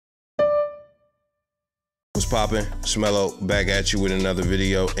poppin'? It's Mello back at you with another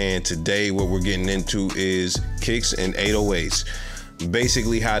video, and today what we're getting into is kicks and 808's.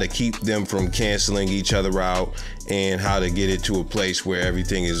 Basically how to keep them from canceling each other out and how to get it to a place where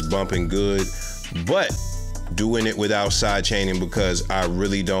everything is bumping good, but doing it without side chaining, because I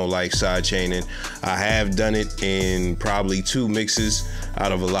really don't like side chaining. I have done it in probably 2 mixes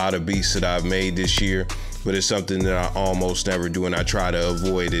out of a lot of beats that I've made this year, but it's something that I almost never do and I try to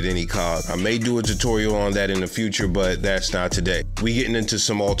avoid at any cost. I may do a tutorial on that in the future, but that's not today. We getting into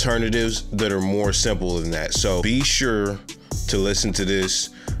some alternatives that are more simple than that. So be sure to listen to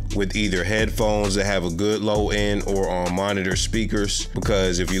this with either headphones that have a good low end or on monitor speakers,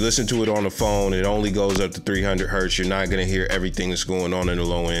 because if you listen to it on the phone, it only goes up to 300 hertz. You're not gonna hear everything that's going on in the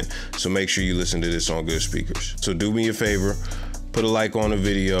low end. So make sure you listen to this on good speakers. So do me a favor, put a like on the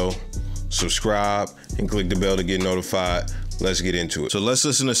video, subscribe, and click the bell to get notified. Let's get into it. So let's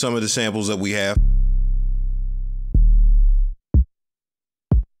listen to some of the samples that we have.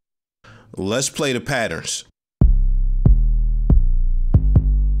 Let's play the patterns.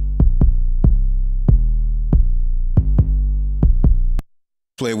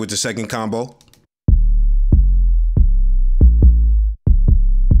 Play with the second combo.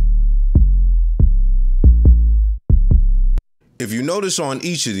 If you notice on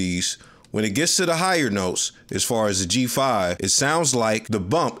each of these, when it gets to the higher notes, as far as the G5, it sounds like the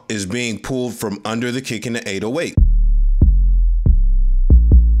bump is being pulled from under the kick in the 808.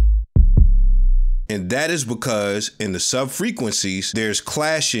 And that is because in the sub frequencies, there's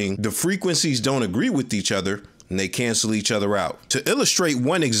clashing. The frequencies don't agree with each other and they cancel each other out. To illustrate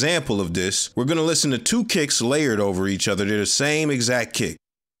one example of this, we're gonna listen to 2 kicks layered over each other. They're the same exact kick.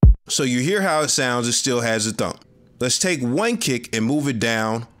 So you hear how it sounds, it still has a thump. Let's take one kick and move it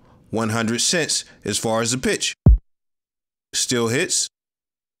down 100 cents as far as the pitch. Still hits.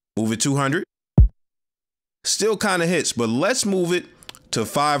 Move it 200. Still kind of hits, but let's move it to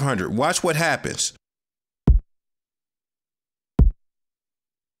 500. Watch what happens.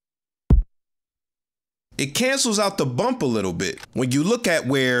 It cancels out the bump a little bit. When you look at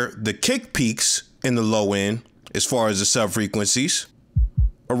where the kick peaks in the low end, as far as the sub frequencies,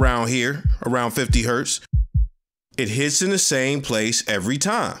 around here, around 50 hertz, it hits in the same place every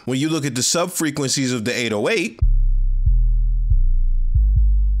time. When you look at the sub frequencies of the 808,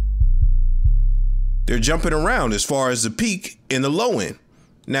 they're jumping around as far as the peak in the low end.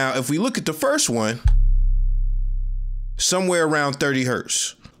 Now, if we look at the first one, somewhere around 30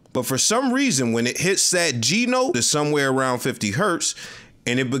 hertz. But for some reason, when it hits that G note, it's somewhere around 50 hertz,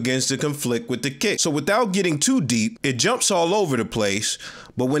 and it begins to conflict with the kick. So without getting too deep, it jumps all over the place,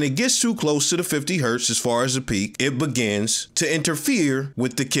 but when it gets too close to the 50 hertz as far as the peak, it begins to interfere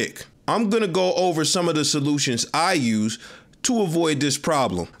with the kick. I'm gonna go over some of the solutions I use to avoid this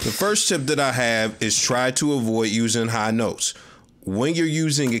problem. The first tip that I have is try to avoid using high notes. When you're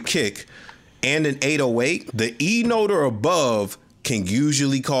using a kick and an 808, the E note or above can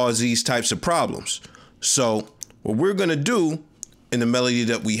usually cause these types of problems. So what we're gonna do in the melody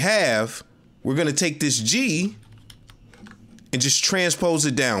that we have, we're gonna take this G and just transpose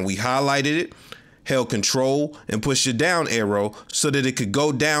it down. We highlighted it, held Control, and pushed the down arrow so that it could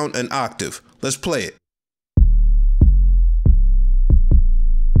go down an octave. Let's play it.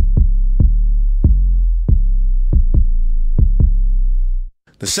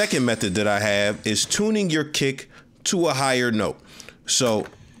 The second method that I have is tuning your kick to a higher note. So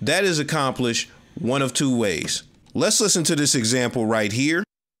that is accomplished one of 2 ways. Let's listen to this example right here.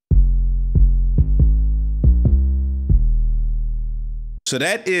 So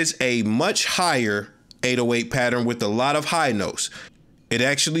that is a much higher 808 pattern with a lot of high notes. It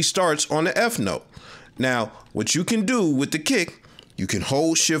actually starts on the F note. Now, what you can do with the kick, you can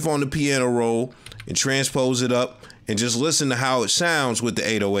hold shift on the piano roll and transpose it up and just listen to how it sounds with the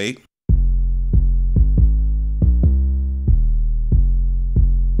 808.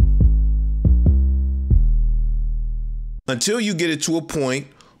 Until you get it to a point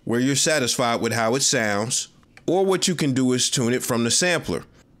where you're satisfied with how it sounds, or what you can do is tune it from the sampler.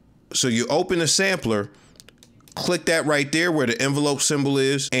 So you open the sampler, click that right there where the envelope symbol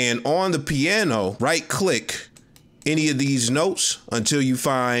is, and on the piano, right click any of these notes until you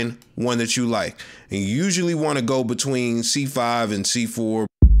find one that you like. And you usually want to go between C5 and C4.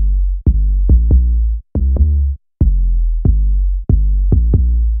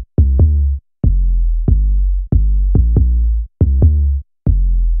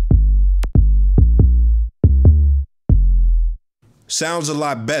 Sounds a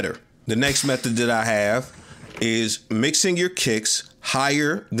lot better. The next method that I have is mixing your kicks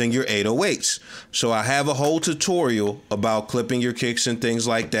higher than your 808s. So I have a whole tutorial about clipping your kicks and things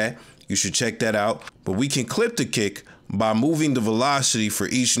like that. You should check that out. But we can clip the kick by moving the velocity for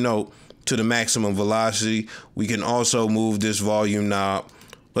each note to the maximum velocity. We can also move this volume knob.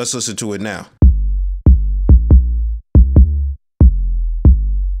 Let's listen to it now.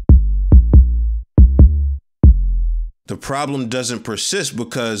 The problem doesn't persist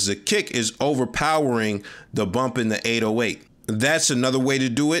because the kick is overpowering the bump in the 808. That's another way to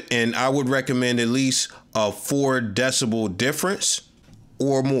do it, and I would recommend at least a 4 decibel difference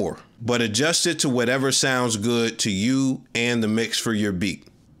or more, but adjust it to whatever sounds good to you and the mix for your beat.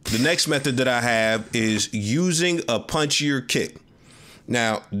 The next method that I have is using a punchier kick.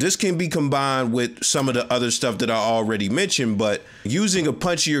 Now, this can be combined with some of the other stuff that I already mentioned, but using a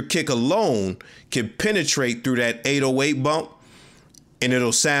punchier kick alone can penetrate through that 808 bump, and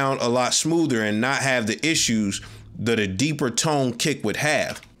it'll sound a lot smoother and not have the issues that a deeper tone kick would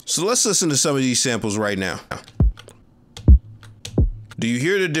have. So let's listen to some of these samples right now. Do you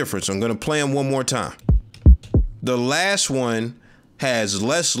hear the difference? I'm gonna play them one more time. The last one has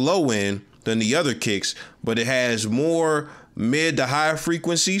less low end than the other kicks, but it has more mid to high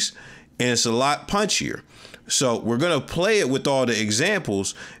frequencies, and it's a lot punchier. So we're gonna play it with all the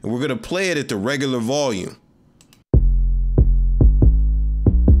examples, and we're gonna play it at the regular volume.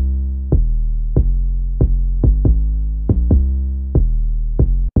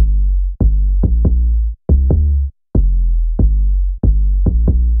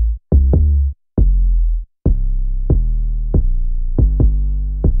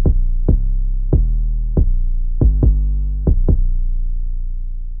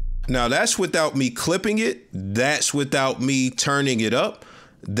 Now that's without me clipping it. That's without me turning it up.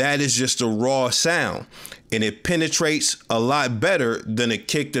 That is just a raw sound, and it penetrates a lot better than a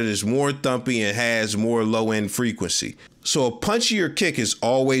kick that is more thumpy and has more low end frequency. So a punchier kick is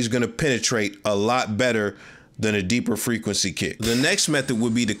always going to penetrate a lot better than a deeper frequency kick. The next method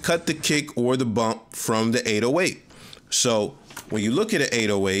would be to cut the kick or the bump from the 808. So when you look at an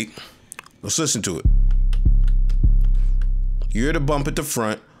 808, let's listen to it. You hear the bump at the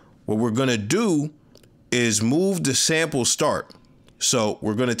front. What we're gonna do is move the sample start. So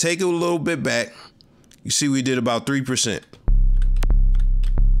we're gonna take it a little bit back. You see we did about 3%. It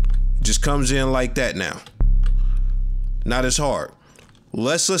just comes in like that now. Not as hard.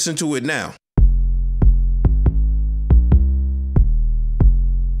 Let's listen to it now.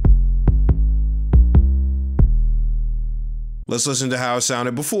 Let's listen to how it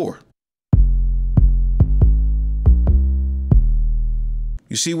sounded before.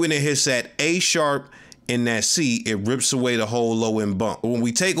 You see when it hits that A sharp and that C, it rips away the whole low end bump. But when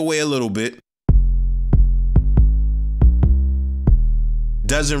we take away a little bit,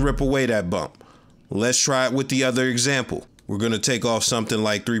 doesn't rip away that bump. Let's try it with the other example. We're gonna take off something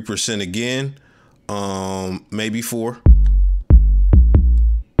like 3% again, maybe 4.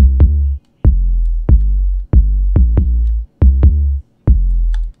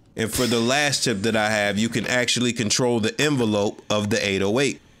 And for the last tip that I have, you can actually control the envelope of the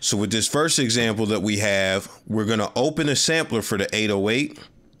 808. So with this first example that we have, we're gonna open a sampler for the 808.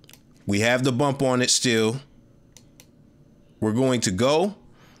 We have the bump on it still. We're going to go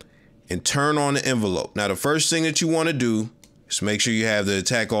and turn on the envelope. Now the first thing that you wanna do is make sure you have the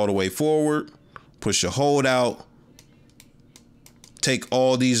attack all the way forward, push the hold out, take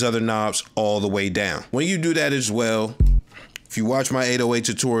all these other knobs all the way down. When you do that as well, if you watch my 808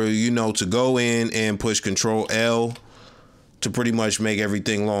 tutorial, you know to go in and push Control L to pretty much make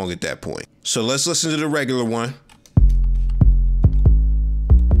everything long at that point. So let's listen to the regular one.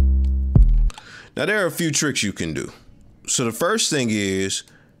 Now there are a few tricks you can do. So the first thing is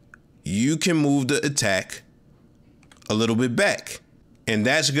you can move the attack a little bit back, and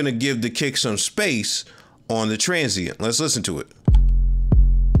that's gonna give the kick some space on the transient. Let's listen to it.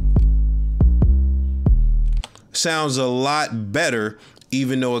 Sounds a lot better,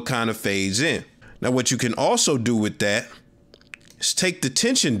 even though it kind of fades in. Now what you can also do with that is take the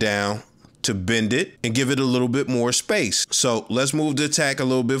tension down to bend it and give it a little bit more space. So let's move the attack a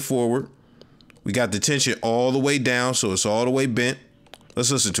little bit forward. We got the tension all the way down, so it's all the way bent.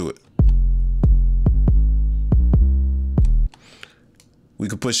 Let's listen to it. We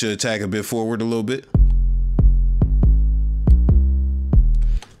could push the attack a bit forward a little bit.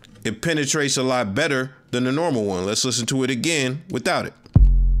 It penetrates a lot better than the normal one. Let's listen to it again without it.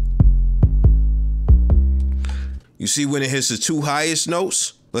 You see when it hits the 2 highest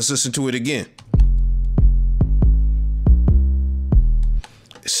notes? Let's listen to it again.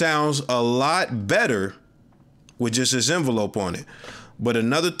 It sounds a lot better with just this envelope on it. But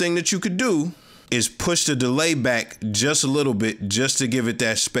another thing that you could do is push the delay back just a little bit, just to give it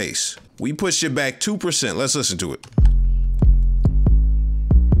that space. We pushed it back 2%. Let's listen to it.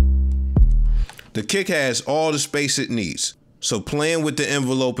 The kick has all the space it needs. So playing with the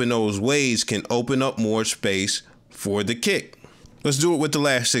envelope in those ways can open up more space for the kick. Let's do it with the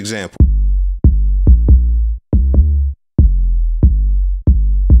last example.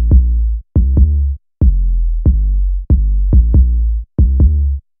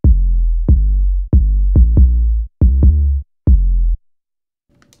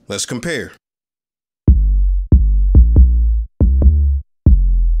 Let's compare.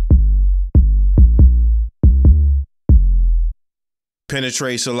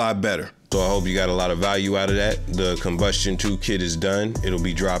 Penetrates a lot better. So I hope you got a lot of value out of that. The Combustion 2 kit is done. It'll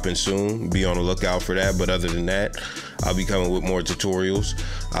be dropping soon. Be on the lookout for that. But other than that, I'll be coming with more tutorials.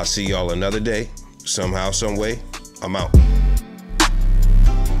 I'll see y'all another day. Somehow, some way. I'm out.